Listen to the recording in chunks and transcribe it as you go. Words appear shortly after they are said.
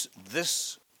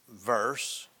This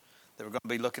verse that we're going to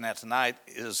be looking at tonight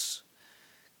is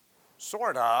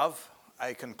sort of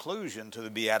a conclusion to the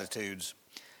Beatitudes.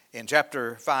 In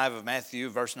chapter 5 of Matthew,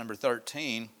 verse number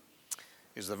 13,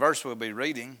 is the verse we'll be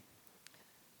reading.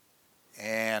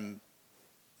 And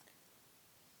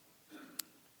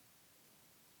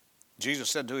Jesus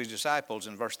said to his disciples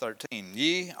in verse 13,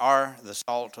 "Ye are the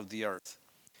salt of the earth.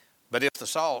 But if the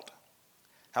salt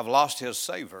have lost his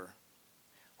savor,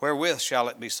 wherewith shall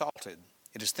it be salted?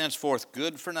 It is thenceforth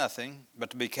good for nothing, but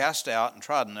to be cast out and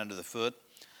trodden under the foot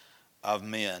of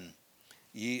men.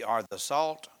 Ye are the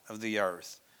salt of the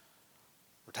earth."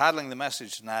 We're titling the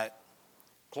message tonight,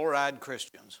 Chloride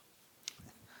Christians.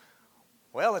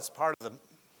 Well, it's part of the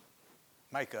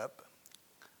makeup.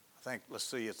 I think, let's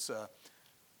see, it's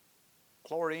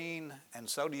chlorine and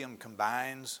sodium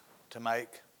combines to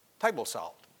make table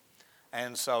salt.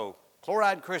 And so,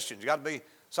 Chloride Christians, you got to be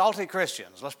salty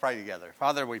Christians. Let's pray together.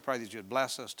 Father, we pray that you would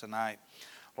bless us tonight.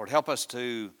 Lord, help us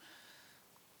to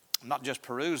not just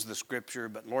peruse the Scripture,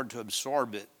 but Lord, to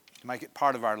absorb it, to make it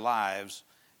part of our lives,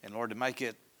 and Lord, to make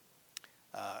it,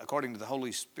 according to the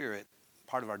Holy Spirit,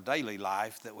 part of our daily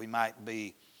life, that we might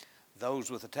be those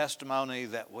with a testimony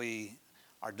that we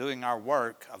are doing our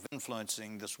work of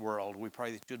influencing this world. We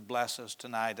pray that you'd bless us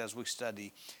tonight as we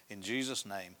study. In Jesus'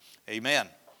 name, amen.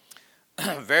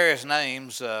 Various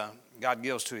names God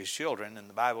gives to his children in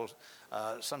the Bible.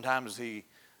 Sometimes he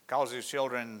calls his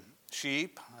children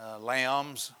sheep,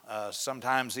 lambs.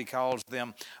 Sometimes he calls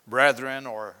them brethren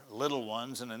or little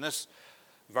ones. And in this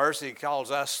verse, he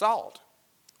calls us salt.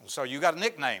 So you got a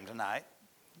nickname tonight.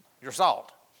 You're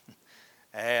salt.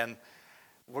 And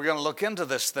we're going to look into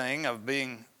this thing of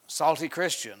being salty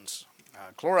Christians,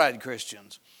 chloride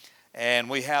Christians. And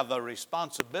we have a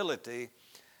responsibility.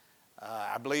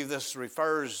 I believe this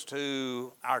refers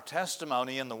to our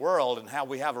testimony in the world and how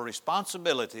we have a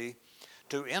responsibility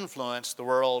to influence the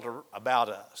world about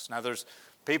us. Now, there's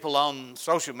people on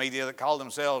social media that call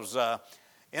themselves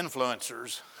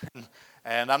influencers.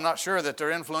 And I'm not sure that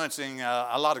they're influencing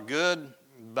a lot of good,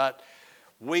 but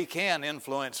we can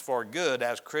influence for good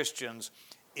as Christians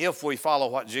if we follow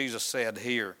what Jesus said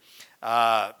here.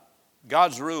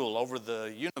 God's rule over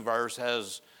the universe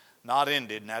has not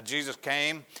ended. Now, Jesus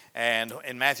came, and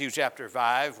in Matthew chapter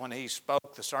 5, when he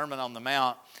spoke the Sermon on the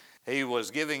Mount, he was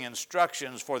giving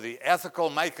instructions for the ethical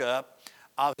makeup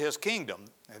of his kingdom,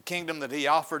 the kingdom that he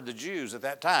offered the Jews at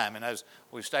that time. And as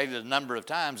we've stated a number of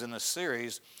times in this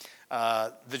series,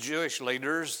 the Jewish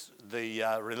leaders, the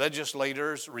religious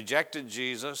leaders rejected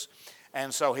Jesus,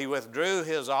 and so he withdrew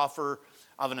his offer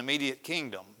of an immediate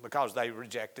kingdom because they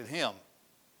rejected him.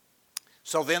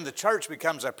 So then the church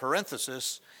becomes a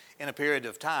parenthesis in a period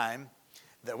of time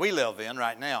that we live in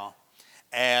right now.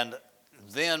 And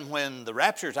then when the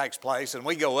rapture takes place and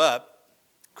we go up,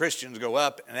 Christians go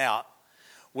up and out,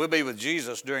 we'll be with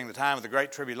Jesus during the time of the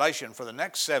Great Tribulation for the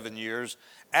next 7 years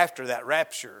after that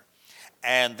rapture.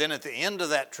 And then at the end of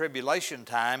that tribulation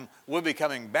time, we'll be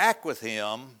coming back with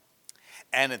him.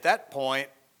 And at that point,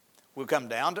 we'll come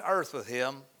down to earth with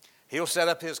him. He'll set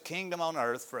up his kingdom on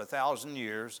earth for 1,000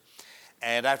 years.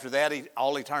 And after that,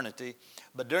 all eternity.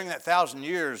 But during that 1,000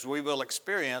 years, we will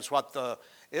experience what the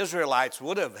Israelites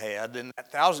would have had in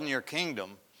that 1,000-year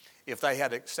kingdom if they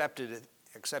had accepted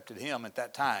him at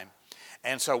that time.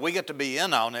 And so we get to be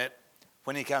in on it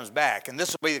when he comes back. And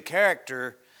this will be the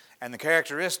character and the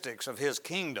characteristics of his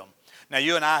kingdom. Now,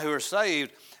 you and I who are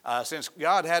saved, since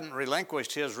God hadn't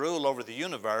relinquished his rule over the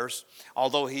universe,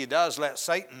 although he does let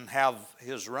Satan have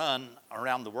his run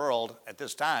around the world at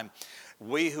this time,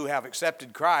 we who have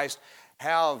accepted Christ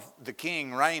have the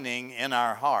King reigning in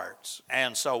our hearts.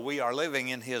 And so we are living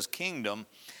in his kingdom.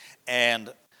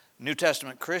 And New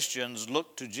Testament Christians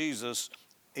look to Jesus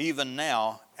even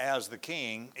now as the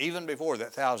King, even before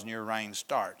that 1,000-year reign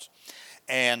starts.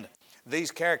 And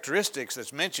these characteristics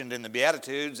that's mentioned in the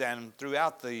Beatitudes and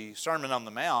throughout the Sermon on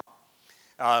the Mount,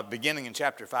 beginning in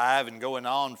chapter 5 and going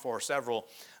on for several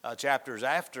chapters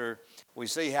after, we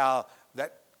see how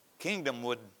that kingdom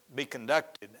would be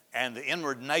conducted and the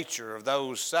inward nature of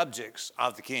those subjects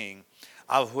of the King,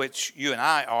 of which you and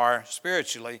I are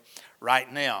spiritually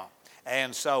right now.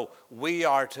 And so we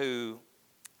are to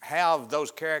have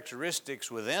those characteristics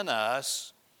within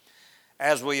us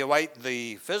as we await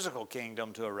the physical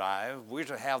kingdom to arrive. We're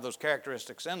to have those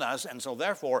characteristics in us. And so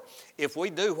therefore, if we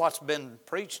do what's been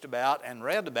preached about and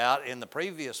read about in the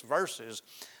previous verses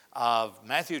of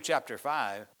Matthew chapter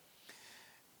 5,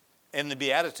 in the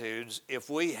Beatitudes, if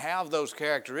we have those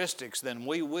characteristics, then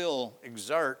we will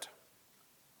exert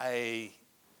an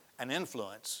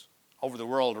influence over the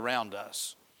world around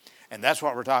us. And that's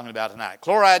what we're talking about tonight.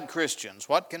 Chloride Christians,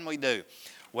 what can we do?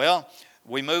 Well,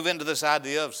 we move into this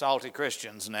idea of salty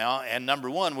Christians now, and number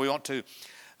one, we want to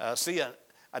see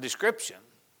a description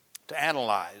to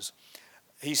analyze.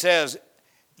 He says,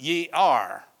 ye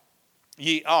are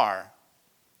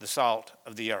the salt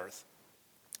of the earth.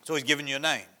 So he's given you a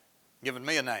name, given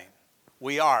me a name.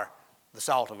 We are the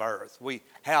salt of earth. We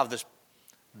have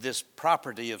this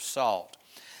property of salt.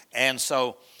 And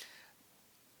so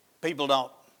people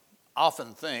don't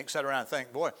often sit around and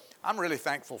think, boy, I'm really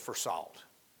thankful for salt.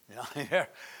 You know?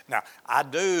 Now, I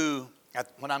do,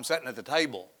 when I'm sitting at the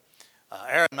table,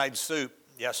 Aaron made soup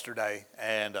yesterday,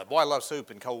 and boy, I love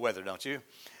soup in cold weather, don't you?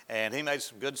 And he made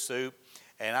some good soup,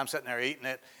 and I'm sitting there eating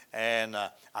it, and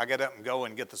I get up and go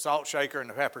and get the salt shaker and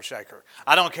the pepper shaker.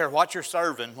 I don't care what you're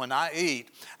serving when I eat.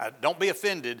 Don't be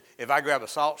offended if I grab a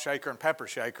salt shaker and pepper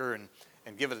shaker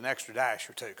and give it an extra dash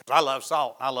or two, because I love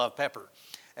salt and I love pepper.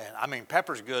 And I mean,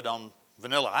 pepper's good on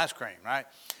vanilla ice cream, right?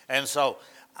 And so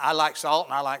I like salt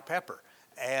and I like pepper.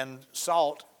 And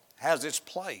salt has its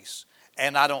place.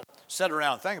 And I don't sit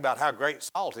around and think about how great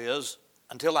salt is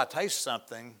until I taste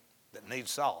something that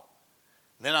needs salt.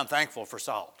 Then I'm thankful for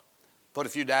salt. Put a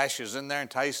few dashes in there and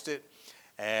taste it.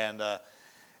 And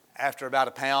after about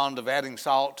a pound of adding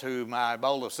salt to my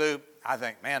bowl of soup, I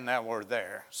think, man, that word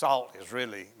there, salt is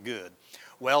really good.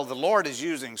 Well, the Lord is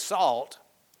using salt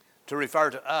to refer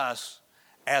to us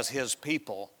as His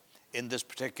people in this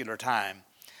particular time.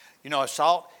 You know,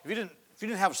 salt, if you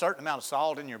didn't have a certain amount of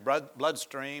salt in your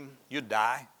bloodstream, you'd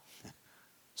die.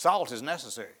 Salt is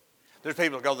necessary. There's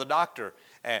people that go to the doctor,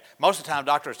 and most of the time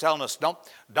the doctor is telling us, don't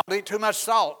eat too much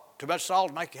salt. Too much salt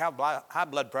will make you have high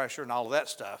blood pressure and all of that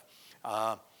stuff.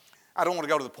 I don't want to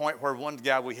go to the point where one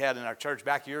guy we had in our church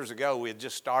back years ago, we had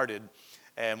just started,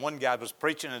 and one guy was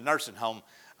preaching in a nursing home,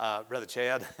 Brother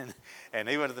Chad, and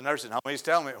he went to the nursing home. He was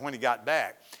telling me when he got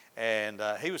back, and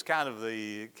he was kind of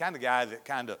the guy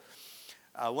that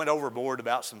went overboard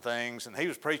about some things, and he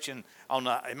was preaching on,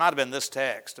 it might have been this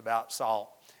text about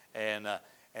salt, and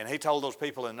he told those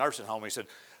people in the nursing home, he said,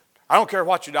 I don't care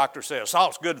what your doctor says,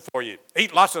 salt's good for you,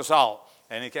 eat lots of salt.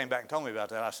 And he came back and told me about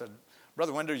that. I said,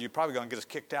 Brother Winder, you're probably going to get us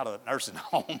kicked out of the nursing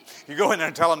home. You go in there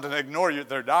and tell them to ignore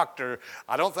their doctor.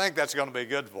 I don't think that's going to be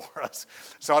good for us.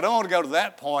 So I don't want to go to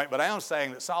that point, but I am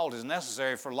saying that salt is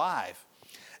necessary for life.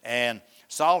 And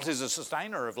salt is a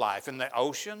sustainer of life. In the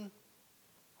ocean,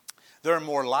 there are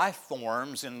more life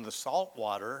forms in the salt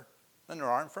water than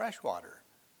there are in fresh water,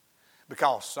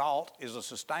 because salt is a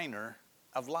sustainer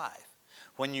of life.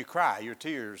 When you cry, your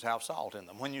tears have salt in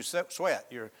them. When you sweat,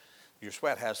 your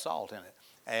sweat has salt in it.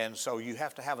 And so you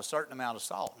have to have a certain amount of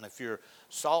salt. And if your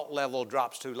salt level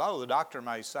drops too low, the doctor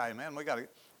may say, man, we got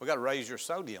to raise your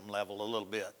sodium level a little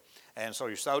bit. And so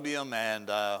your sodium and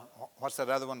what's that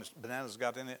other one that bananas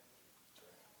got in it?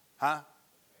 Huh?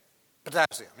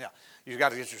 Potassium, yeah. You've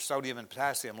got to get your sodium and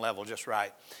potassium level just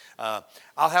right.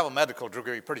 I'll have a medical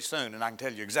degree pretty soon, and I can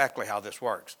tell you exactly how this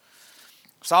works.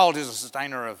 Salt is a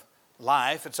sustainer of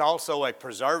life. It's also a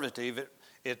preservative.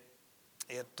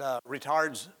 It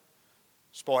retards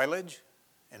spoilage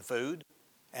in food,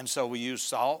 and so we use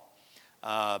salt.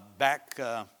 Back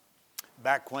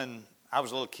when I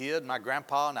was a little kid, my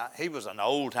grandpa, he was an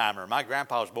old timer. My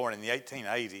grandpa was born in the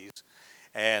 1880s,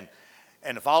 and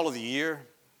in the fall of the year,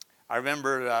 I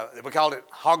remember we called it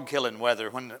hog killing weather,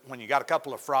 when you got a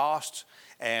couple of frosts,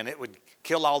 and it would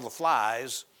kill all the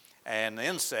flies and the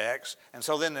insects, and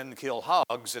so then they'd kill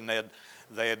hogs, and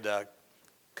they'd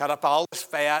cut up all this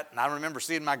fat. And I remember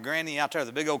seeing my granny out there with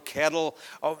a big old kettle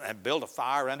and build a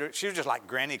fire under it. She was just like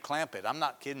Granny Clampett. I'm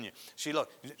not kidding you.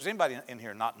 Does anybody in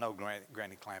here not know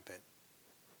Granny Clampett?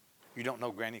 You don't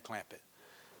know Granny Clampett?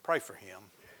 Pray for him.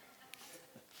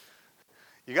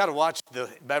 You got to watch the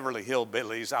Beverly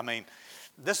Hillbillies. I mean,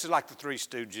 this is like the Three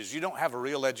Stooges. You don't have a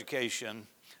real education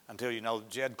until you know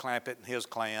Jed Clampett and his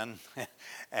clan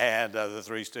and the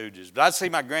Three Stooges. But I'd see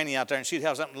my granny out there, and she'd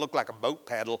have something that looked like a boat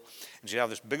paddle, and she'd have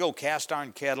this big old cast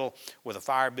iron kettle with a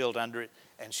fire built under it,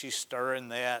 and she's stirring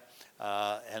that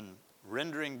and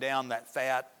rendering down that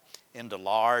fat into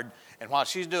lard. And while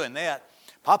she's doing that,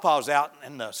 Papa's out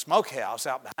in the smokehouse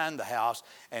out behind the house,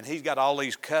 and he's got all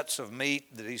these cuts of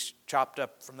meat that he's chopped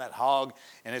up from that hog,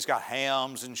 and it's got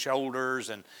hams and shoulders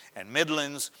and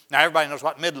middlings. Now, everybody knows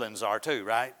what middlings are too,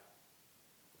 right?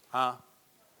 Huh?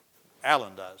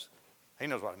 Alan does. He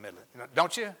knows what a middling is.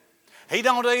 Don't you? He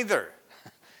don't either.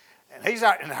 And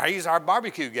he's our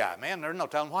barbecue guy. Man, there's no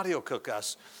telling what he'll cook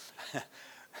us.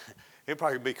 He'll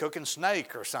probably be cooking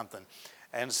snake or something.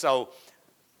 And so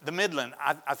The middling,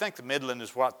 I think the middling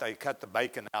is what they cut the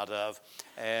bacon out of,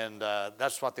 and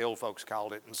that's what the old folks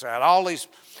called it. And so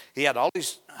he had all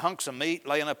these hunks of meat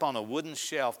laying up on a wooden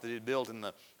shelf that he'd built in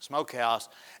the smokehouse,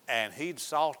 and he'd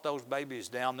salt those babies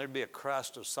down. There'd be a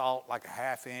crust of salt like a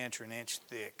half inch or an inch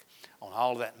thick on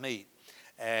all of that meat.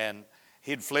 And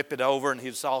he'd flip it over and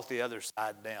he'd salt the other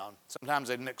side down. Sometimes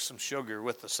they'd mix some sugar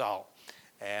with the salt.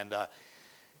 And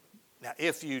now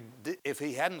if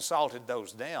he hadn't salted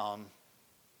those down,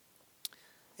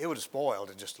 it would have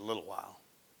spoiled in just a little while.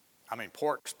 I mean,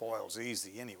 pork spoils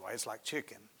easy anyway. It's like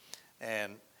chicken.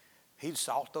 And he'd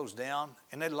salt those down,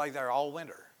 and they'd lay there all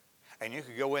winter. And you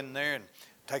could go in there and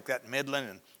take that middling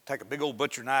and take a big old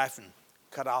butcher knife and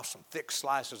cut off some thick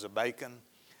slices of bacon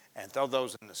and throw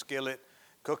those in the skillet,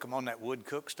 cook them on that wood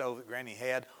cook stove that Granny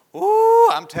had. Ooh,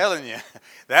 I'm telling you,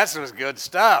 that was good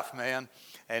stuff, man.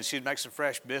 And she'd make some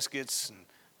fresh biscuits and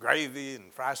gravy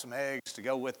and fry some eggs to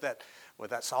go with that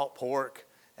salt pork.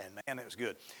 And man, it was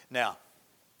good. Now,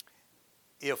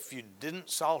 if you didn't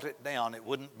salt it down, it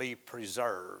wouldn't be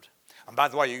preserved. And by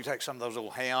the way, you can take some of those little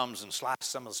hams and slice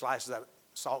some of the slices of that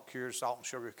salt and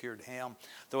sugar cured ham,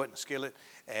 throw it in the skillet,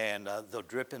 and the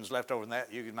drippings left over in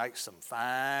that, you can make some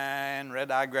fine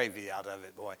red-eye gravy out of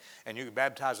it, boy. And you could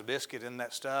baptize a biscuit in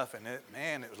that stuff, and it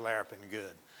was larraping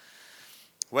good.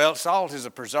 Well, salt is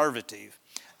a preservative.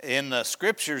 In the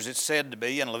scriptures, it's said to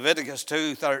be, in Leviticus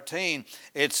 2:13,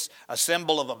 it's a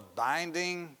symbol of a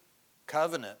binding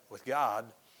covenant with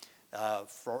God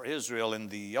for Israel in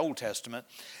the Old Testament.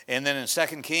 And then in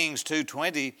 2 Kings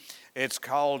 2:20, it's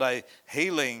called a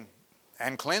healing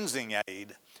and cleansing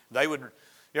aid. You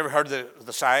ever heard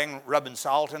the saying, rubbing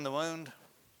salt in the wound?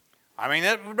 I mean,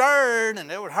 it would burn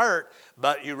and it would hurt,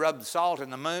 but you rub the salt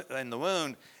in the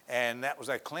wound, and that was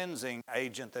a cleansing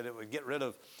agent that it would get rid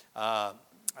of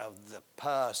the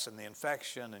pus and the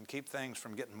infection and keep things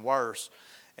from getting worse.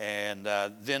 And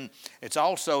then it's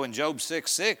also in Job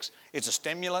 6:6, it's a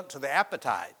stimulant to the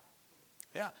appetite.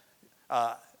 Yeah.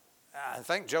 I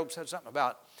think Job said something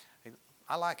about,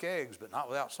 I like eggs, but not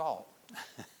without salt.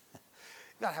 You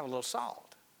got to have a little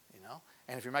salt, you know.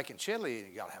 And if you're making chili,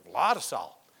 you got to have a lot of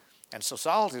salt. And so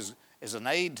salt is an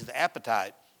aid to the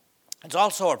appetite. It's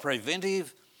also a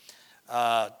preventive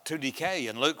to decay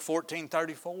in Luke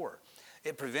 14:34.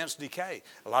 It prevents decay.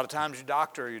 A lot of times your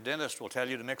doctor or your dentist will tell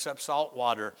you to mix up salt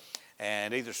water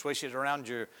and either swish it around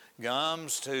your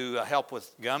gums to help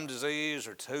with gum disease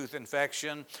or tooth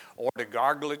infection, or to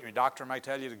gargle it. Your doctor may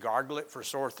tell you to gargle it for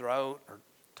sore throat or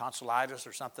tonsillitis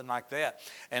or something like that.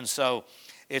 And so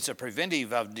it's a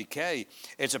preventive of decay.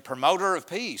 It's a promoter of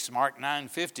peace, Mark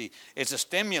 9:50. It's a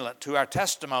stimulant to our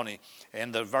testimony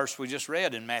in the verse we just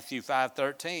read in Matthew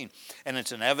 5:13. And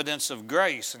it's an evidence of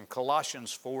grace in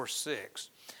Colossians 4:6.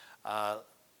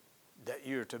 That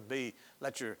you're to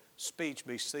let your speech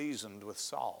be seasoned with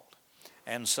salt.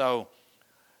 And so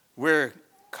we're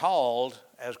called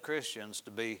as Christians to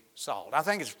be salt. I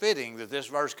think it's fitting that this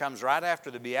verse comes right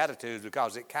after the Beatitudes,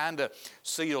 because it kind of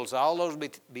seals all those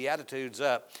Beatitudes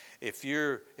up. If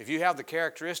you have the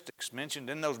characteristics mentioned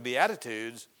in those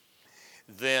Beatitudes,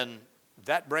 then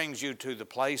that brings you to the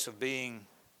place of being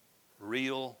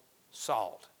real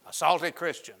salt. A salty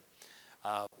Christian,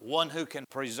 one who can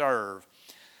preserve.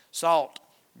 Salt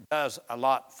does a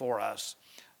lot for us.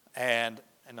 And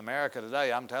in America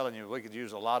today, I'm telling you, we could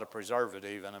use a lot of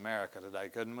preservative in America today,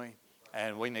 couldn't we?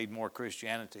 And we need more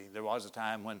Christianity. There was a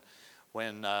time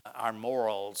when our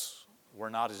morals were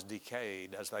not as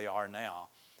decayed as they are now.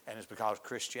 And it's because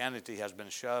Christianity has been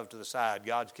shoved to the side.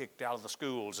 God's kicked out of the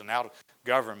schools and out of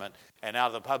government and out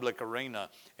of the public arena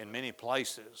in many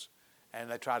places. And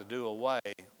they try to do away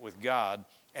with God.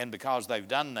 And because they've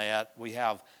done that, we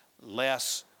have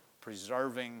less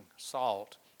preserving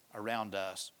salt around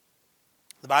us.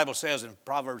 The Bible says in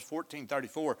Proverbs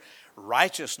 14:34,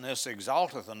 righteousness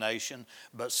exalteth a nation,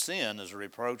 but sin is a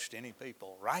reproach to any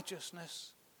people.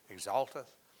 Righteousness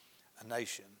exalteth a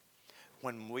nation.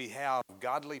 When we have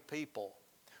godly people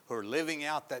who are living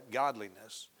out that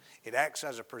godliness, it acts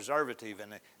as a preservative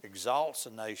and it exalts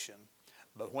a nation.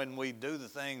 But when we do the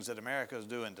things that America is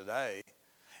doing today,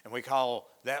 and we call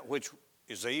that which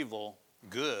is evil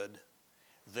good,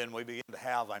 then we begin to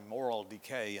have a moral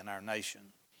decay in our nation.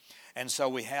 And so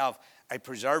we have a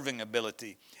preserving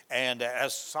ability. And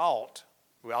as salt,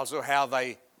 we also have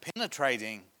a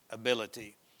penetrating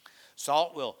ability.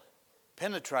 Salt will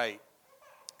penetrate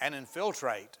and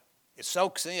infiltrate. It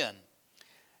soaks in.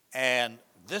 And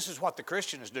this is what the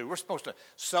Christians do. We're supposed to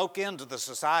soak into the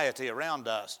society around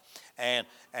us and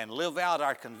live out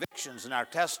our convictions and our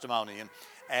testimony.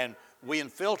 And we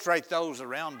infiltrate those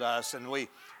around us, and we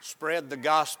spread the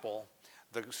gospel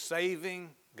the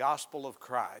saving gospel of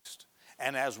Christ.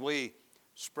 And as we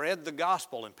spread the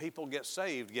gospel and people get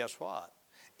saved, guess what?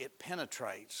 It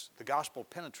penetrates. The gospel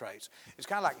penetrates. It's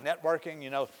kind of like networking. You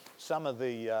know, some of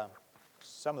the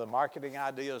marketing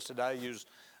ideas today use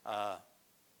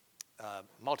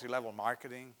multi-level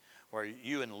marketing, where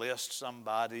you enlist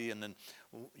somebody and then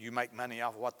you make money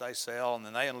off of what they sell, and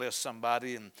then they enlist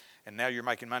somebody, and now you're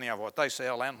making money off of what they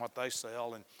sell and what they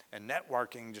sell, and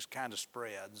networking just kind of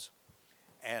spreads.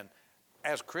 And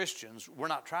as Christians, we're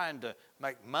not trying to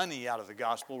make money out of the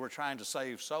gospel. We're trying to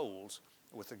save souls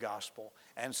with the gospel.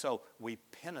 And so we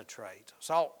penetrate.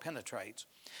 Salt penetrates.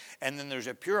 And then there's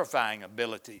a purifying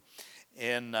ability.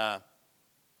 In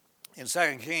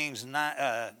 2 Kings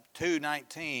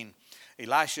 2:19,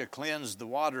 Elisha cleansed the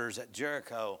waters at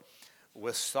Jericho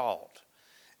with salt.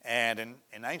 And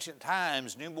in ancient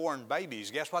times, newborn babies,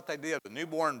 guess what they did? The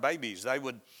newborn babies, they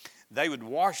would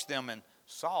wash them in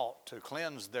salt to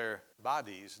cleanse their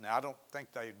bodies. Now, I don't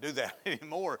think they do that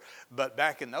anymore, but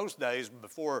back in those days,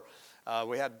 before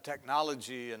we had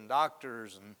technology and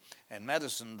doctors and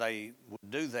medicine, they would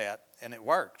do that, and it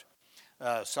worked.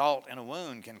 Salt in a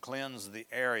wound can cleanse the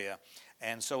area,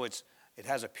 and so it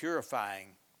has a purifying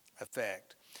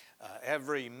effect.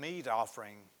 Every meat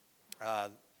offering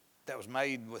that was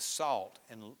made with salt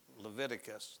in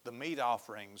Leviticus, the meat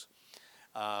offerings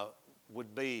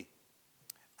would be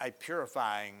a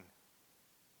purifying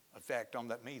effect on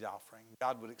that meat offering.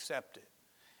 God would accept it.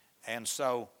 And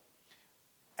so,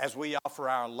 as we offer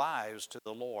our lives to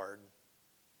the Lord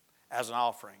as an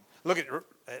offering, look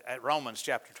at Romans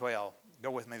chapter 12. Go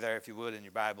with me there if you would in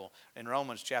your Bible. In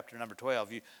Romans chapter number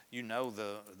 12, you know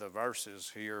the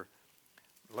verses here.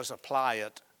 Let's apply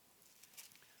it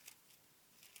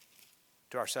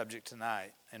to our subject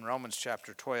tonight. In Romans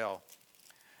chapter 12,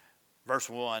 verse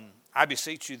 1, I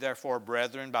beseech you therefore,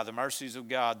 brethren, by the mercies of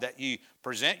God, that ye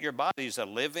present your bodies a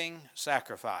living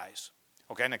sacrifice.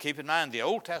 Okay, now keep in mind the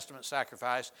Old Testament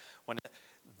sacrifice, when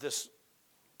this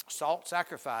salt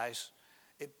sacrifice,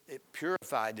 it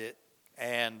purified it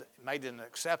and made it an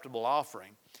acceptable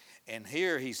offering. And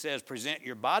here he says, present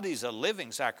your bodies a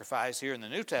living sacrifice here in the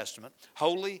New Testament,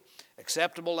 holy,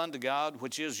 acceptable unto God,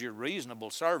 which is your reasonable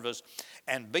service.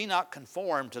 And be not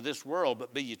conformed to this world,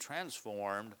 but be ye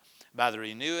transformed by the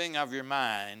renewing of your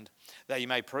mind, that you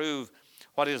may prove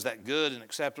what is that good and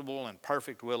acceptable and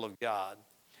perfect will of God.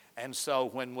 And so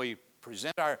when we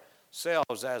present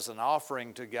ourselves as an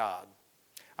offering to God,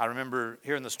 I remember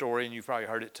hearing the story, and you've probably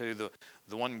heard it too,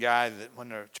 the one guy that when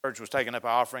the church was taking up an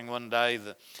offering one day,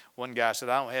 the one guy said,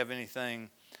 I don't have anything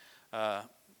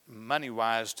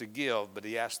money-wise to give, but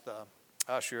he asked the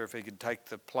usher if he could take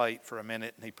the plate for a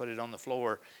minute, and he put it on the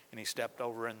floor, and he stepped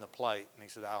over in the plate, and he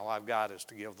said, all I've got is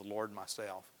to give the Lord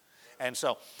myself. And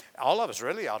so all of us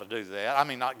really ought to do that. I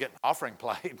mean, not get an offering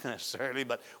plate necessarily,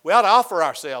 but we ought to offer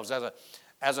ourselves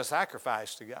as a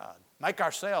sacrifice to God. Make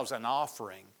ourselves an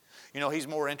offering. You know, he's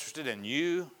more interested in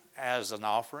you as an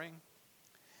offering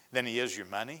than he is your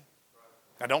money.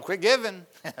 Now, don't quit giving,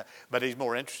 but he's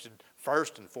more interested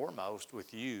first and foremost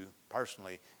with you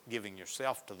personally giving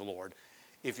yourself to the Lord.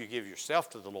 If you give yourself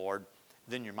to the Lord,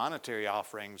 then your monetary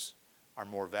offerings are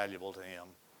more valuable to him.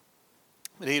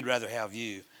 But he'd rather have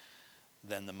you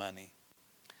than the money.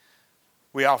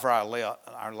 We offer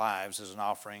our lives as an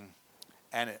offering,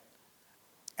 and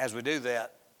as we do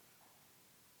that,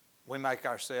 we make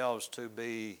ourselves to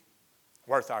be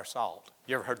worth our salt.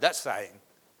 You ever heard that saying?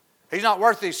 He's not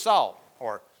worth his salt,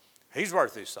 or he's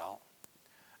worth his salt.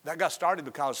 That got started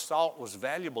because salt was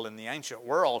valuable in the ancient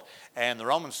world, and the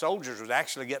Roman soldiers would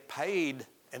actually get paid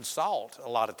in salt a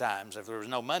lot of times. If there was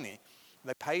no money,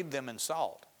 they paid them in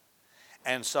salt.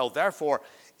 And so therefore,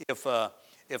 if the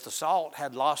salt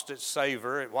had lost its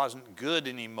savor, it wasn't good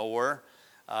anymore,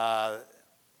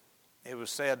 it was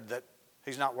said that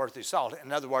he's not worth his salt.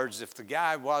 In other words, if the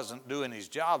guy wasn't doing his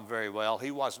job very well, he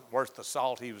wasn't worth the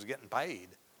salt he was getting paid.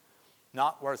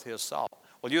 Not worth his salt.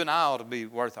 Well, you and I ought to be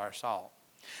worth our salt.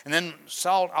 And then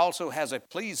salt also has a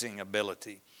pleasing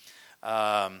ability,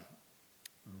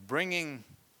 bringing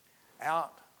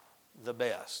out the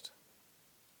best.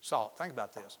 Salt, think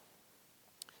about this.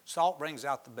 Salt brings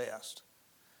out the best.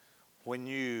 When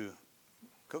you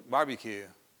cook barbecue,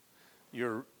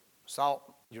 your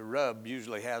rub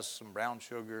usually has some brown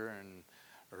sugar and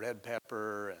red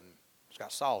pepper, and it's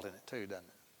got salt in it too, doesn't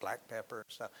it? Black pepper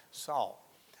and stuff. Salt.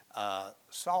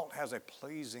 Salt has a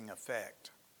pleasing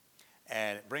effect,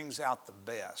 and it brings out the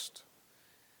best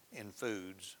in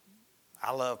foods.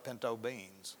 I love pinto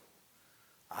beans.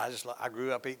 I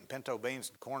grew up eating pinto beans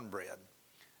and cornbread,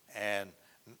 and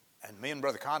me and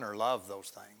Brother Connor love those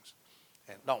things,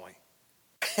 and don't we?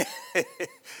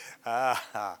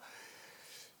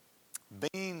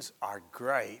 Beans are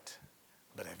great,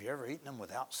 but have you ever eaten them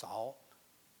without salt?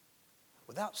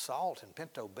 Without salt and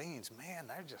pinto beans, man,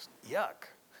 they're just yuck.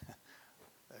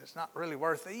 It's not really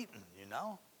worth eating, you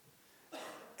know.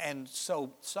 And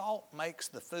so salt makes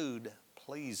the food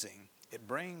pleasing. It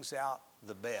brings out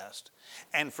the best.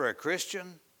 And for a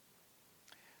Christian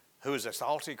who is a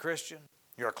salty Christian,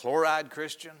 you're a chloride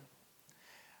Christian,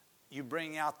 you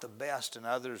bring out the best in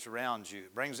others around you.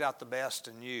 It brings out the best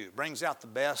in you. It brings out the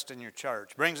best in your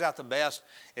church. It brings out the best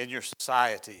in your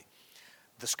society.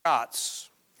 The Scots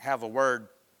have a word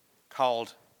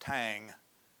called tang.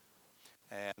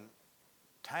 And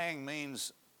tang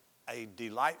means a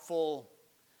delightful,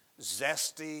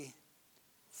 zesty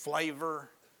flavor.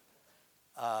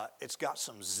 It's got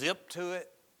some zip to it.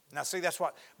 Now see, that's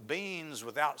what beans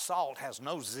without salt has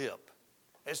no zip.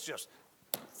 It's just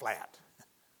flat.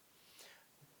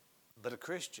 But a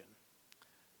Christian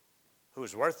who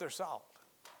is worth their salt,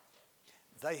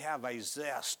 they have a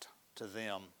zest to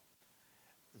them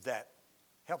that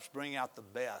helps bring out the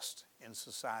best in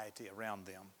society around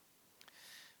them.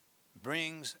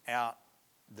 Brings out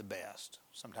the best.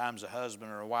 Sometimes a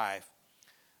husband or a wife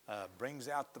brings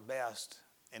out the best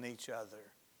in each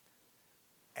other.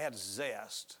 Adds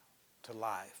zest to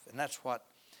life. And that's what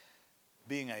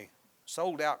being a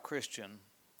sold-out Christian,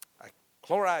 a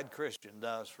chloride Christian,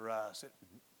 does for us.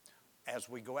 As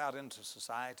we go out into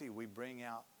society, we bring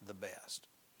out the best.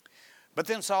 But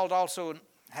then salt also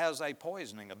has a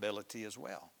poisoning ability as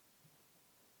well.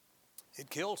 It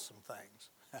kills some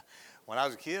things. When I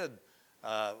was a kid,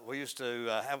 we used to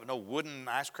have an old wooden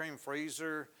ice cream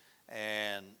freezer,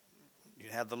 and you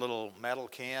had the little metal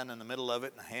can in the middle of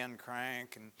it and a hand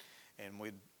crank, and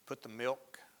we'd put the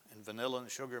milk and vanilla and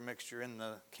sugar mixture in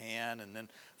the can and then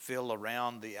fill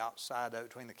around the outside of it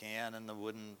between the can and the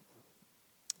wooden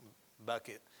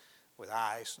bucket with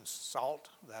ice and salt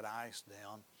that ice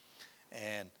down.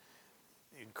 And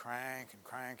you'd crank and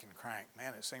crank and crank.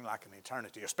 Man, it seemed like an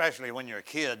eternity, especially when you're a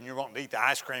kid and you're wanting to eat the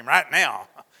ice cream right now.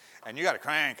 And you got to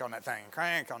crank on that thing,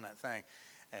 crank on that thing.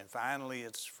 And finally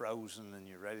it's frozen and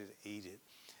you're ready to eat it.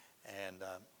 And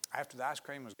after the ice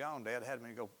cream was gone, Dad had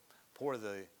me go pour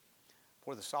the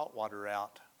salt water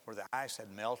out where the ice had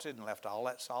melted and left all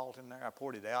that salt in there. I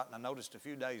poured it out, and I noticed a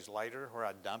few days later where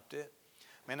I dumped it,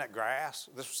 man, that grass,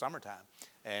 this was summertime,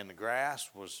 and the grass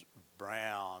was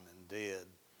brown and dead.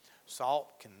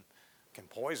 Salt can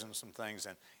poison some things,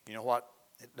 and you know what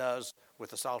it does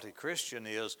with a salty Christian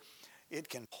is it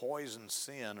can poison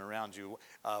sin around you.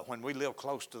 When we live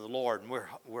close to the Lord and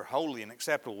we're holy and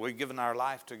acceptable, we've given our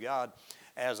life to God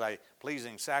as a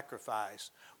pleasing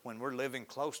sacrifice. When we're living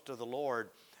close to the Lord,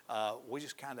 we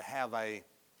just kind of have a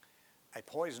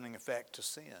poisoning effect to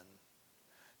sin.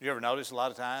 You ever notice a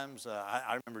lot of times,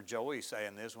 I remember Joey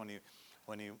saying this when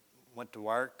he went to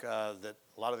work, that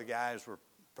a lot of the guys were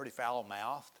pretty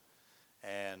foul-mouthed,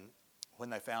 and when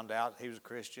they found out he was a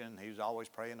Christian, he was always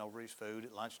praying over his food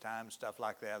at lunchtime and stuff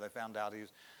like that. They found out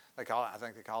I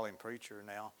think they call him preacher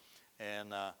now.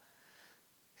 And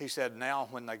he said now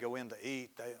when they go in to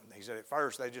eat, he said at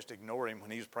first they just ignore him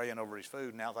when he was praying over his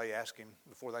food. Now they ask him,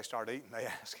 before they start eating, they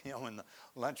ask him in the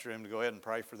lunchroom to go ahead and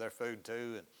pray for their food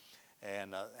too.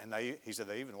 And he said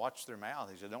they even watch their mouth.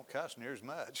 He said, don't cuss near as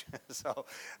much. So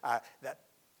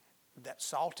that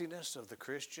saltiness of the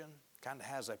Christian kind of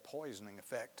has a poisoning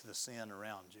effect to the sin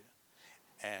around you.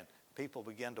 And people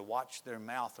begin to watch their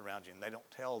mouth around you, and they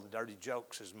don't tell the dirty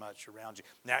jokes as much around you.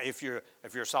 Now, if you're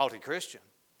a salty Christian,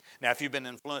 now if you've been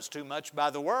influenced too much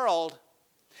by the world,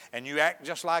 and you act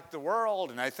just like the world,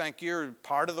 and they think you're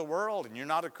part of the world, and you're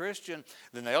not a Christian,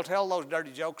 then they'll tell those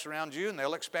dirty jokes around you, and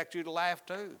they'll expect you to laugh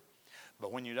too.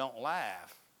 But when you don't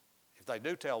laugh, if they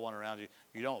do tell one around you,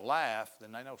 you don't laugh,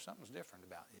 then they know something's different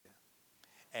about you.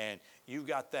 And you've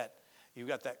got that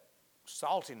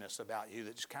saltiness about you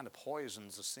that just kind of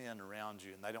poisons the sin around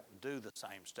you, and they don't do the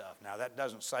same stuff. Now, that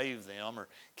doesn't save them or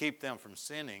keep them from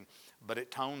sinning, but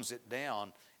it tones it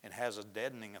down and has a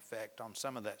deadening effect on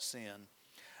some of that sin.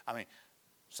 I mean,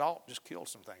 salt just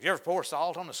kills some things. You ever pour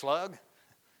salt on a slug?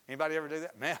 Anybody ever do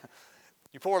that? Man,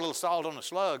 you pour a little salt on a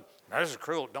slug. Now, this is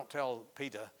cruel. Don't tell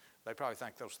PETA. They probably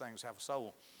think those things have a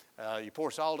soul. You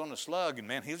pour salt on a slug, and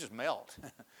man, he'll just melt.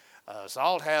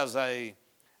 Salt has a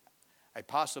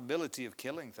possibility of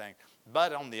killing things.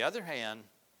 But on the other hand,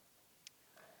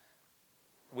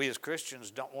 we as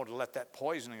Christians don't want to let that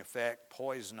poisoning effect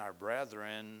poison our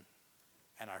brethren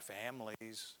and our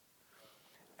families.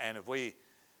 And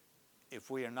if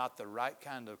we are not the right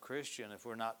kind of Christian, if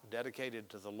we're not dedicated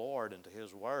to the Lord and to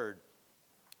His Word,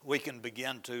 we can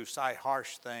begin to say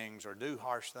harsh things or do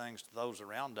harsh things to those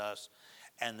around us,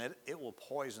 and that it will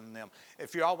poison them.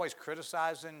 If you're always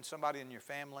criticizing somebody in your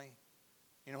family,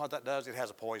 you know what that does? It has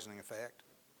a poisoning effect.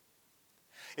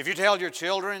 If you tell your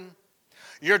children,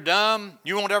 you're dumb,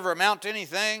 you won't ever amount to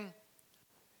anything,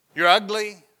 you're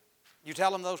ugly, you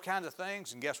tell them those kinds of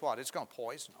things, and guess what? It's going to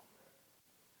poison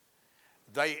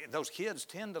them. Those kids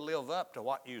tend to live up to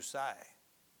what you say.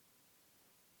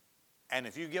 And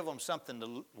if you give them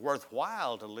something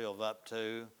worthwhile to live up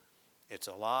to, it's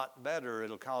a lot better.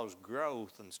 It'll cause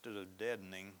growth instead of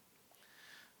deadening.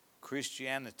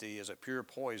 Christianity is a pure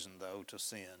poison, though, to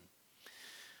sin.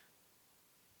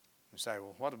 You say,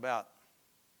 well, what about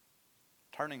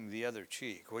turning the other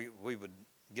cheek? We would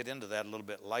get into that a little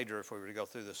bit later if we were to go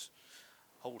through this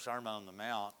whole Sermon on the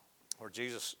Mount, where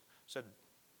Jesus said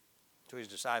to his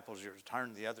disciples, you're to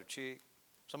turn the other cheek.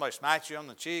 Somebody smacks you on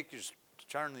the cheek, you're to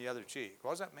turn the other cheek.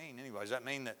 What does that mean anyway? Does that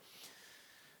mean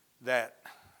that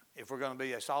if we're going to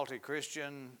be a salty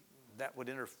Christian, would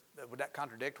that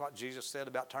contradict what Jesus said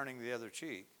about turning the other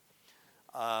cheek?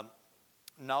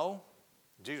 No.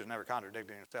 Jesus never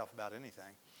contradicted himself about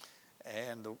anything.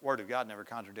 And the Word of God never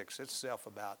contradicts itself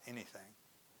about anything.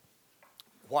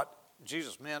 What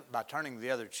Jesus meant by turning the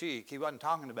other cheek, he wasn't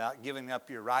talking about giving up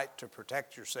your right to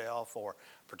protect yourself or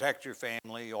protect your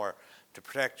family or to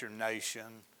protect your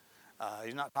nation.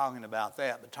 He's not talking about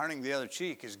that. But turning the other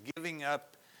cheek is giving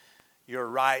up your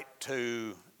right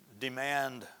to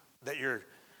demand that your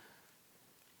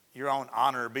own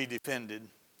honor be defended.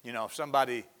 You know, if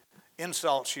somebody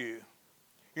insults you,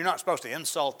 you're not supposed to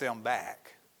insult them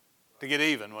back to get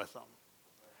even with them.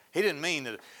 He didn't mean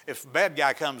that if a bad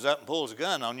guy comes up and pulls a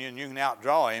gun on you and you can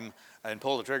outdraw him and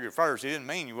pull the trigger first, he didn't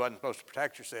mean you wasn't supposed to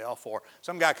protect yourself. Or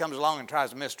some guy comes along and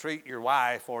tries to mistreat your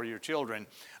wife or your children,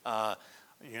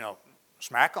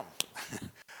 smack them.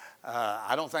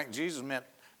 I don't think Jesus meant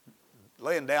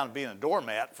laying down and being a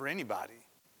doormat for anybody.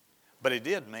 But it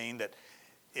did mean that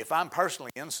if I'm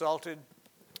personally insulted,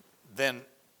 then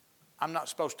I'm not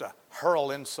supposed to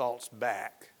hurl insults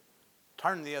back.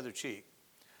 Turn the other cheek.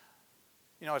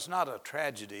 You know, it's not a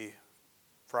tragedy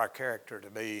for our character to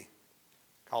be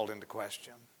called into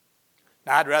question.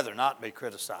 Now, I'd rather not be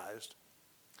criticized.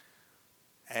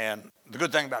 And the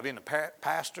good thing about being a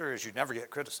pastor is you never get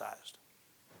criticized.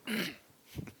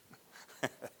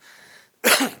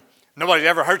 Nobody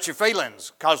ever hurts your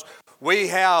feelings because we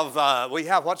have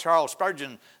what Charles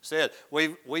Spurgeon said.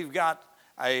 We've got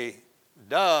a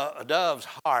dove's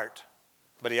heart,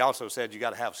 but he also said you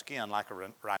got to have skin like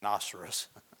a rhinoceros.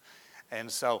 And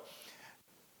so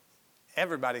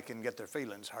everybody can get their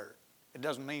feelings hurt. It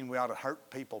doesn't mean we ought to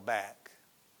hurt people back.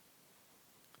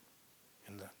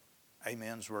 And the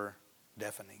amens were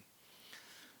deafening.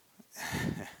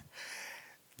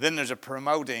 Then there's a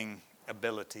promoting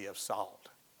ability of salt.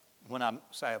 When I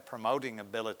say a promoting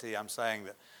ability, I'm saying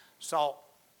that salt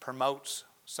promotes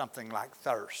something like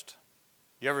thirst.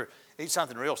 You ever eat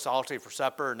something real salty for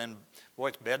supper and then, boy,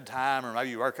 it's bedtime, or maybe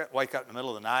you wake up in the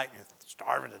middle of the night and you're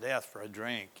starving to death for a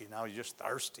drink. You know, you're just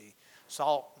thirsty.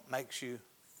 Salt makes you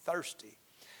thirsty.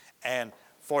 And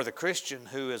for the Christian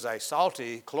who is a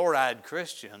salty, chloride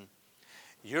Christian,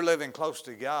 you're living close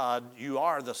to God. You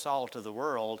are the salt of the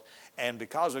world. And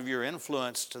because of your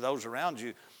influence to those around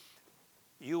you,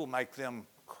 you will make them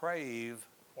crave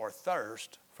or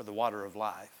thirst for the water of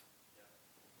life.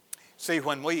 See,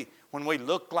 when we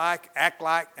look like, act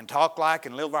like, and talk like,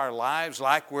 and live our lives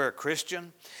like we're a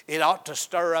Christian, it ought to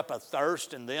stir up a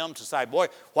thirst in them to say, boy,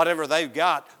 whatever they've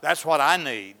got, that's what I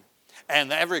need.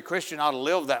 And every Christian ought to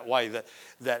live that way,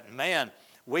 that man,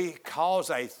 we cause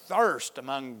a thirst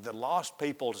among the lost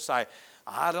people to say,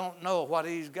 I don't know what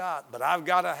he's got, but I've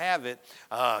got to have it.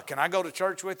 Can I go to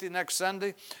church with you next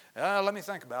Sunday? Let me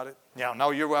think about it. Yeah, no,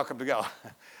 you're welcome to go.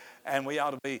 And we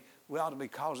ought to be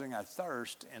causing a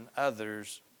thirst in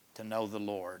others to know the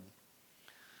Lord.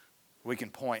 We can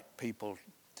point people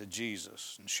to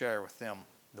Jesus and share with them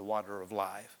the water of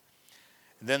life.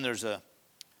 And then there's a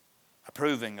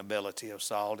proving ability of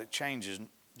salt. It changes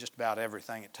just about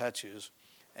everything it touches.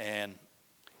 And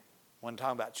when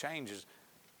talking about changes,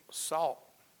 salt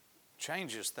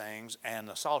changes things, and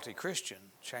a salty Christian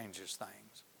changes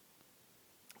things.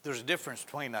 There's a difference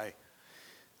between a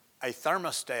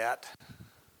thermostat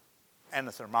and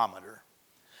a thermometer.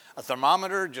 A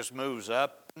thermometer just moves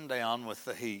up and down with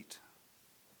the heat.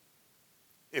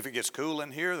 If it gets cool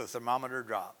in here, the thermometer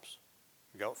drops.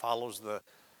 It follows the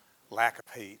lack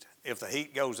of heat. If the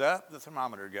heat goes up, the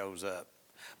thermometer goes up.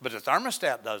 But the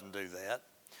thermostat doesn't do that.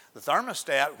 The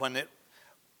thermostat,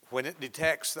 when it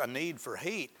detects a need for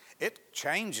heat, it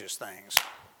changes things.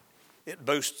 It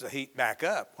boosts the heat back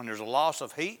up. When there's a loss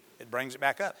of heat, it brings it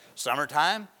back up.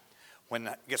 Summertime, When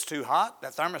it gets too hot,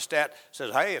 that thermostat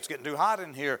says, hey, it's getting too hot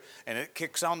in here, and it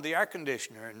kicks on the air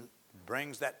conditioner and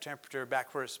brings that temperature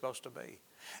back where it's supposed to be.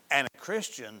 And a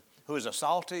Christian who is a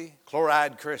salty,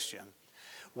 chloride Christian,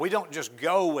 we don't just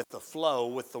go with the flow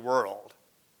with the world.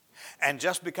 And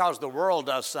just because the world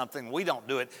does something, we don't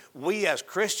do it. We as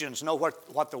Christians know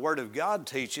what the Word of God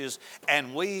teaches,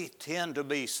 and we tend to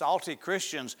be salty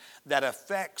Christians that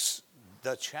affects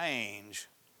the change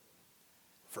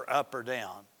for up or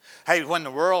down. Hey, when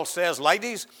the world says,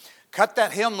 ladies, cut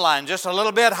that hemline just a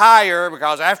little bit higher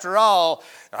because after all,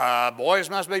 boys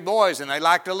must be boys and they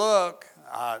like to look.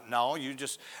 No,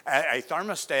 a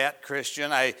thermostat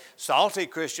Christian, a salty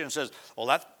Christian says, well,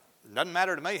 that doesn't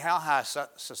matter to me how high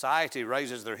society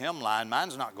raises their hemline.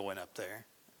 Mine's not going up there.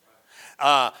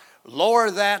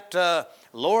 Lower that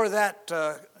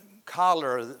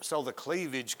collar so the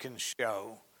cleavage can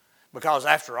show. Because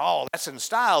after all, that's in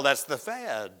style, that's the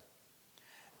fad.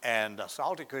 And a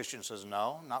salty Christian says,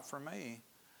 no, not for me.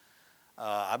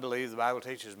 I believe the Bible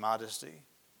teaches modesty.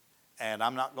 And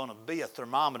I'm not going to be a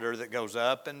thermometer that goes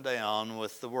up and down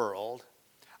with the world.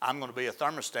 I'm going to be a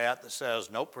thermostat that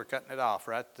says, nope, we're cutting it off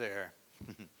right there.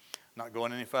 Not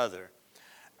going any further.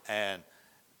 And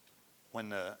when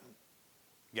the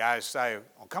guys say,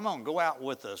 well, come on, go out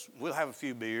with us. We'll have a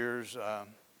few beers.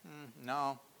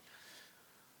 No,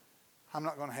 I'm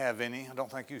not going to have any. I don't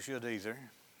think you should either.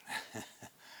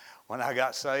 When I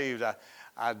got saved,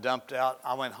 I dumped out.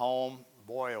 I went home.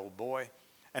 Boy, oh boy.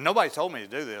 And nobody told me to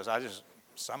do this.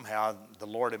 Somehow the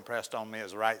Lord impressed on me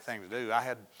as the right thing to do. I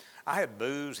had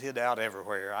booze hid out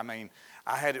everywhere. I mean,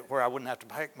 I had it where I wouldn't have to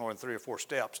take more than 3 or 4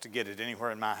 steps to get it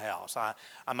anywhere in my house. I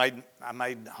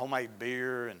made homemade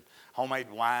beer and homemade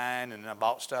wine, and I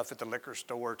bought stuff at the liquor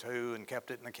store too and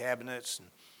kept it in the cabinets.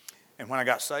 And when I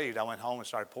got saved, I went home and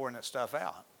started pouring that stuff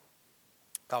out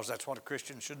because that's what a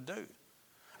Christian should do.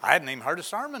 I hadn't even heard a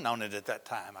sermon on it at that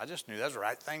time. I just knew that was the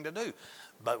right thing to do.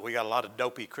 But we got a lot of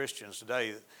dopey Christians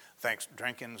today that thinks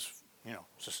drinking's,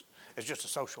 it's just a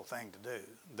social thing to do.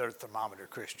 They're thermometer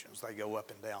Christians. They go up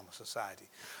and down the society.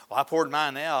 Well, I poured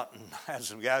mine out, and I had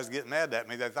some guys get mad at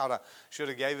me. They thought I should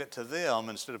have gave it to them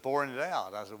instead of pouring it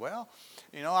out. I said, well,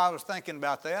 I was thinking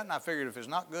about that, and I figured if it's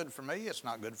not good for me, it's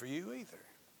not good for you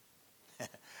either.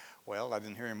 Well, I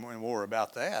didn't hear any more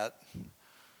about that.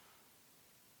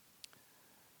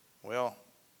 Well,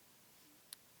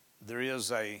 there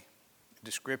is a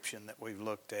description that we've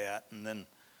looked at, and then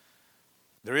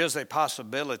there is a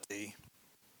possibility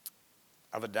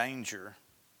of a danger.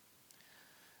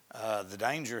 The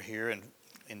danger here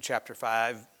in chapter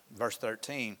 5, verse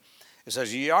 13, it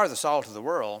says, ye are the salt of the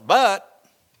world, but,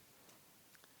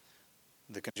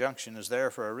 the conjunction is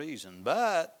there for a reason,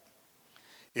 but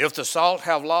if the salt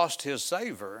have lost his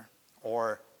savor,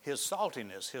 or his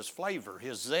saltiness, his flavor,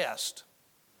 his zest,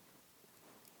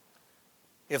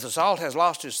 if the salt has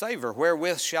lost his savor,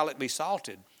 wherewith shall it be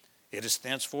salted? It is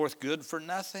thenceforth good for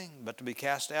nothing, but to be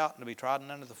cast out and to be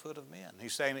trodden under the foot of men.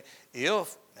 He's saying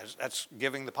if, that's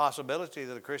giving the possibility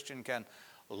that a Christian can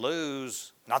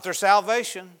lose, not their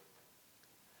salvation,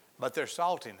 but their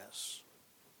saltiness.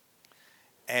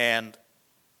 And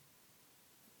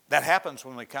that happens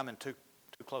when we come in too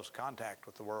close contact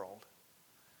with the world.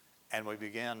 And we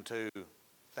begin to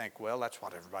think, well, that's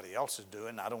what everybody else is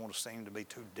doing. I don't want to seem to be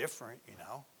too different,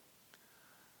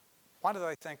 Why do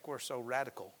they think we're so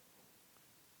radical?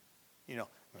 You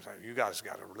guys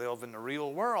got to live in the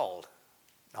real world.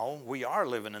 No, we are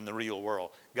living in the real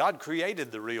world. God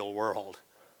created the real world.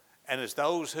 And it's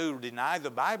those who deny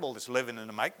the Bible that's living in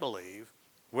a make-believe.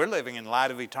 We're living in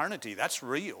light of eternity. That's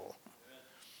real.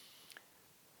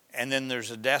 And then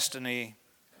there's a destiny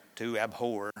to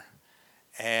abhor.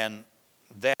 And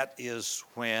that is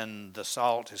when the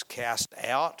salt is cast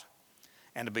out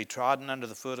and to be trodden under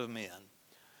the foot of men.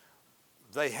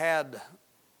 They had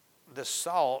this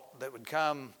salt that would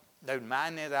come, they would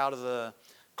mine it out of the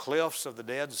cliffs of the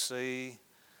Dead Sea,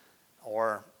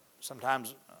 or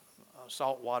sometimes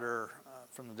salt water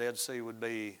from the Dead Sea would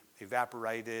be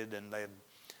evaporated and it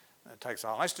takes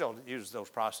all. I still use those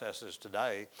processes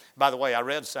today. By the way, I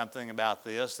read something about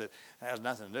this that has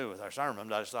nothing to do with our sermon,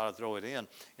 but I just thought I'd throw it in.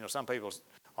 Some people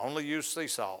only use sea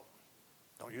salt.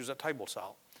 Don't use that table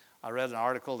salt. I read an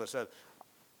article that said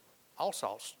all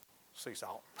salt's sea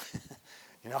salt.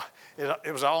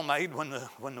 It was all made when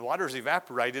the water's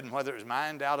evaporated, and whether it was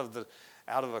mined out of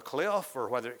a cliff or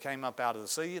whether it came up out of the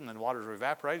sea and then the waters were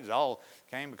evaporated, it all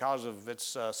came because of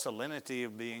its salinity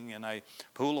of being in a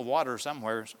pool of water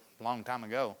somewhere a long time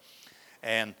ago.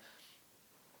 And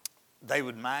they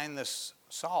would mine this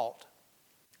salt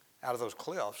out of those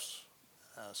cliffs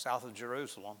south of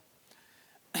Jerusalem,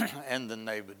 and then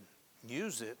they would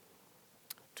use it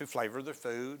to flavor their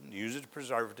food and use it as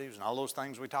preservatives and all those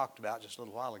things we talked about just a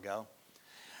little while ago.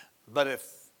 But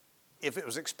if it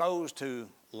was exposed to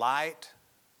light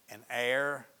and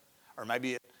air, or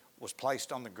maybe it was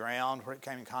placed on the ground where it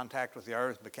came in contact with the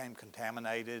earth, became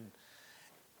contaminated.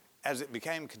 As it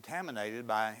became contaminated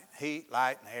by heat,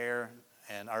 light, and air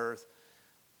and earth,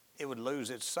 it would lose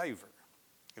its savor.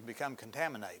 It would become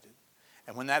contaminated.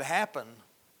 And when that happened,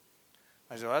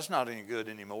 they said, well, that's not any good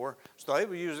anymore. So they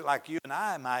would use it like you and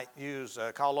I might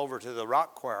call over to the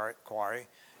rock quarry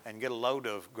and get a load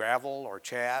of gravel or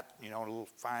chat, a little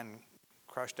fine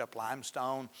crushed up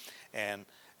limestone, and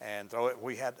throw it.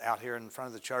 We had out here in front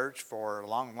of the church for a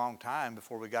long, long time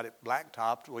before we got it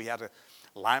blacktopped. We had a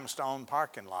limestone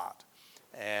parking lot,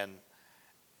 and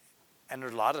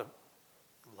there's a lot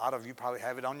of you probably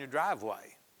have it on your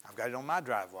driveway. I've got it on my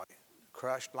driveway,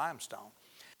 crushed limestone.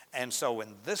 And so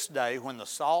in this day, when the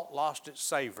salt lost its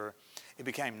savor, it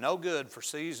became no good for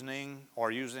seasoning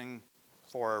or using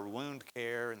for wound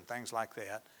care and things like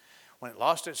that. When it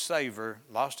lost its savor,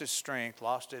 lost its strength,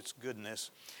 lost its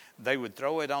goodness, they would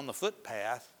throw it on the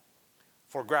footpath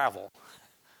for gravel.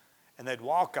 And they'd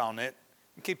walk on it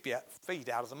and keep your feet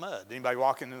out of the mud. Anybody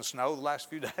walking in the snow the last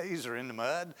few days or in the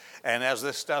mud? And as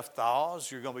this stuff thaws,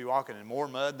 you're going to be walking in more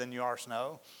mud than you are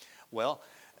snow. Well,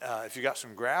 if you got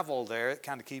some gravel there, it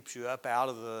kind of keeps you up out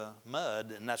of the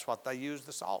mud, and that's what they use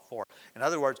the salt for. In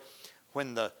other words,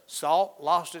 when the salt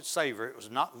lost its savor, it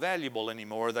was not valuable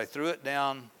anymore. They threw it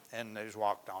down and they just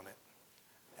walked on it.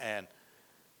 And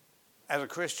as a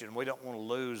Christian, we don't want to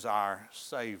lose our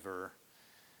savor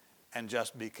and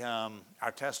just become,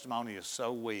 our testimony is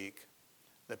so weak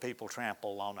that people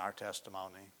trample on our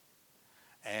testimony.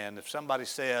 And if somebody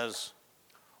says,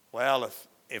 well,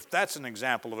 if that's an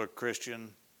example of a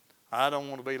Christian, I don't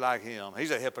want to be like him.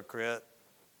 He's a hypocrite,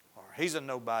 or he's a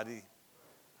nobody.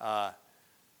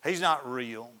 He's not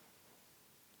real.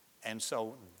 And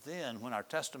so then when our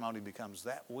testimony becomes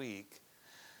that weak,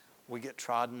 we get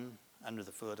trodden under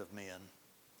the foot of men.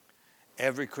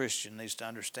 Every Christian needs to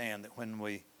understand that when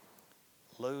we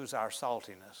lose our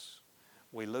saltiness,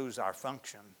 we lose our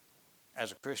function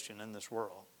as a Christian in this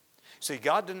world. See,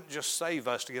 God didn't just save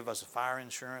us to give us a fire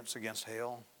insurance against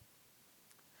hell.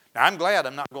 Now, I'm glad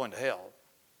I'm not going to hell.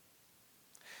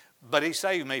 But he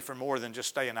saved me for more than just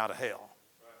staying out of hell.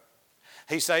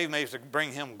 He saved me to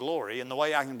bring him glory. And the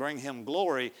way I can bring him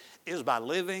glory is by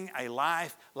living a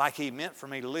life like he meant for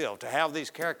me to live, to have these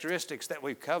characteristics that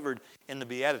we've covered in the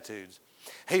Beatitudes.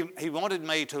 He wanted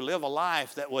me to live a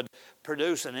life that would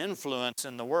produce an influence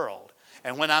in the world.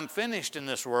 And when I'm finished in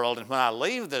this world and when I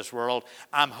leave this world,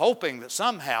 I'm hoping that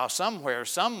somehow, somewhere,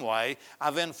 some way,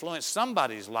 I've influenced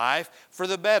somebody's life for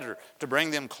the better to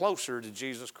bring them closer to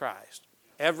Jesus Christ.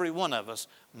 Every one of us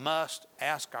must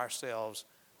ask ourselves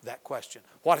that question.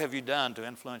 What have you done to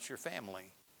influence your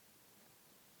family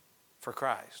for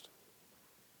Christ?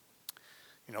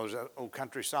 There's an old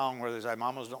country song where they say,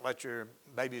 mamas, don't let your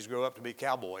babies grow up to be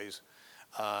cowboys.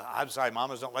 I'd say,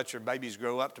 mamas, don't let your babies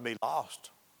grow up to be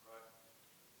lost.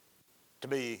 To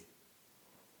be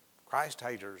Christ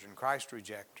haters and Christ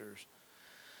rejectors.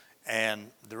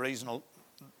 And the reason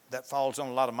that falls on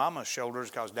a lot of mama's shoulders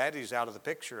is because daddy's out of the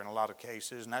picture in a lot of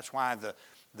cases. And that's why the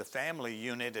family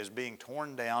unit is being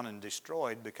torn down and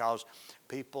destroyed, because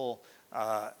people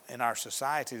in our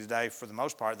society today, for the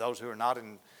most part, those who are not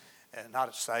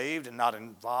saved and not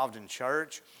involved in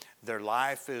church, their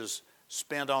life is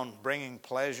spent on bringing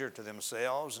pleasure to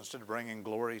themselves instead of bringing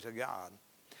glory to God.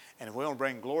 And if we don't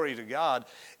bring glory to God,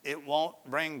 it won't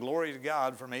bring glory to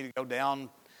God for me to go down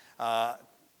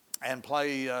and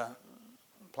play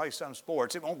some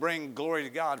sports. It won't bring glory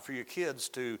to God for your kids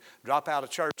to drop out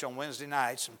of church on Wednesday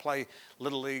nights and play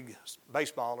Little League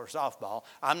baseball or softball.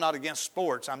 I'm not against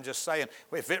sports. I'm just saying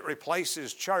if it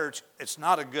replaces church, it's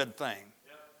not a good thing.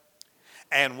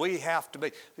 And we have to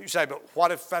be, you say, but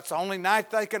what if that's the only night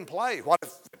they can play? What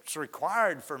if it's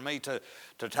required for me to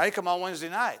take them on Wednesday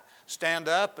night? Stand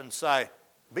up and say,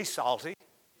 be salty.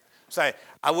 Say,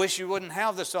 I wish you wouldn't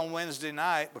have this on Wednesday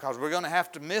night because we're going to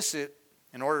have to miss it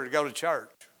in order to go to church.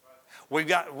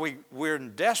 We're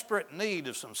in desperate need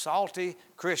of some salty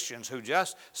Christians who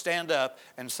just stand up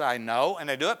and say no, and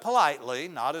they do it politely,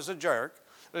 not as a jerk.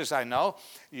 They say, no,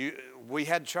 we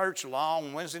had church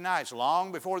long Wednesday nights,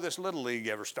 long before this Little League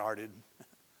ever started.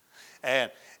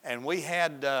 and we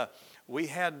had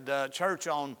church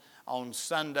on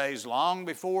Sundays long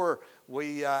before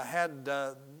we had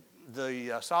the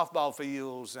softball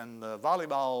fields and the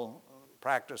volleyball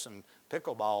practice and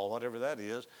pickleball, whatever that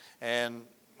is. And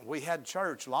we had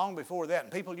church long before that.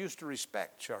 And people used to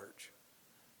respect church.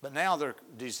 But now they're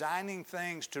designing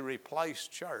things to replace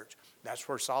church. That's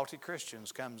where Salty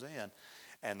Christians comes in.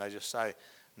 And they just say,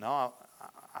 no,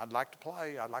 I'd like to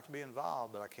play, I'd like to be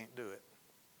involved, but I can't do it.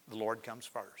 The Lord comes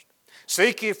first.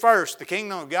 Seek ye first the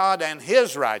kingdom of God and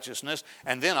His righteousness,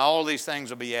 and then all these things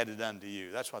will be added unto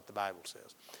you. That's what the Bible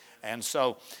says. And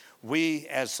so we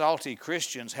as salty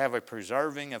Christians have a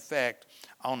preserving effect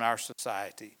on our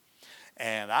society.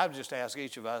 And I've just asked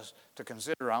each of us to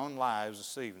consider our own lives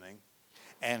this evening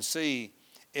and see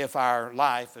if our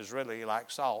life is really like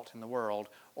salt in the world,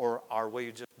 or are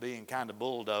we just being kind of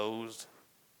bulldozed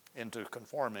into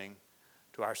conforming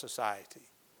to our society.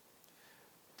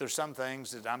 There's some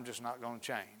things that I'm just not going to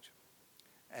change.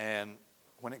 And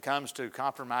when it comes to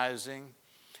compromising,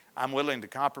 I'm willing to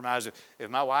compromise. If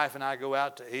my wife and I go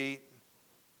out to eat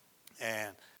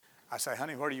and I say,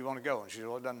 honey, where do you want to go? And she says,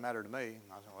 well, it doesn't matter to me.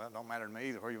 And I said, well, it don't matter to me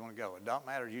either. Where do you want to go? It don't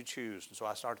matter, you choose. And so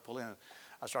I start to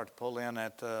pull in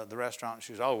at the restaurant, and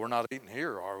she says, oh, we're not eating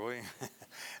here, are we?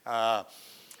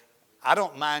 I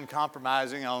don't mind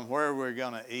compromising on where we're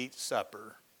going to eat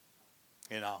supper,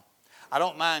 I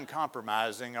don't mind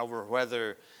compromising over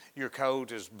whether your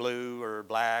coat is blue or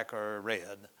black or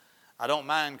red. I don't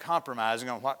mind compromising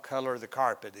on what color the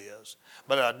carpet is.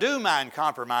 But I do mind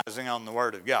compromising on the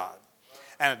Word of God.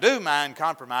 And I do mind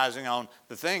compromising on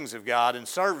the things of God and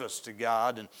service to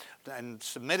God and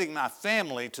submitting my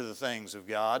family to the things of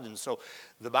God. And so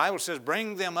the Bible says,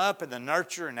 bring them up in the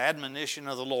nurture and admonition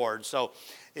of the Lord. So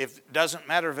it doesn't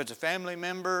matter if it's a family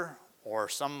member or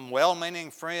some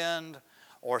well-meaning friend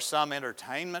or some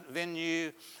entertainment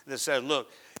venue that says,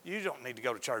 look, you don't need to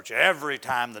go to church every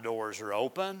time the doors are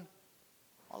open.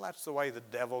 Well, that's the way the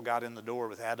devil got in the door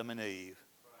with Adam and Eve.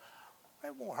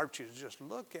 It won't hurt you to just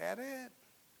look at it.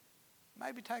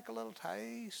 Maybe take a little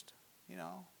taste,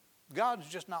 God's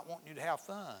just not wanting you to have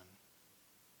fun.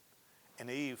 And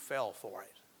Eve fell for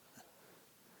it.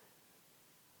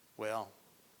 Well,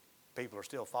 people are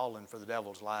still falling for the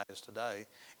devil's lies today,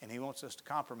 and he wants us to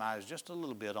compromise just a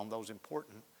little bit on those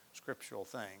important scriptural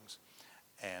things.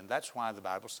 And that's why the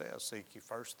Bible says, seek ye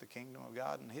first the kingdom of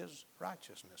God and His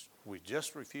righteousness. We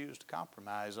just refuse to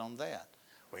compromise on that.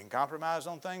 We can compromise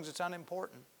on things that's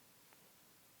unimportant.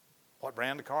 What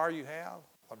brand of car you have,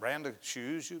 what brand of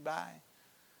shoes you buy,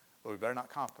 but we better not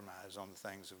compromise on the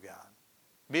things of God.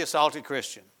 Be a salty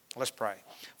Christian. Let's pray.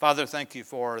 Father, thank you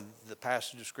for the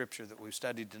passage of Scripture that we've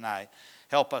studied tonight.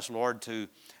 Help us, Lord, to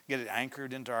get it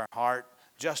anchored into our heart,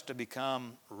 just to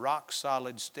become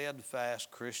rock-solid,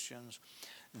 steadfast Christians,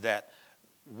 that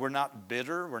we're not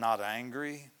bitter, we're not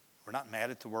angry, we're not mad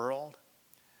at the world.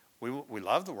 We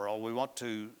love the world. We want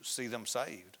to see them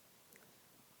saved.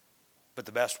 But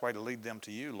the best way to lead them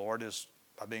to you, Lord, is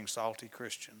by being salty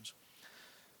Christians.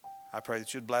 I pray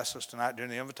that you'd bless us tonight during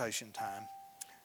the invitation time.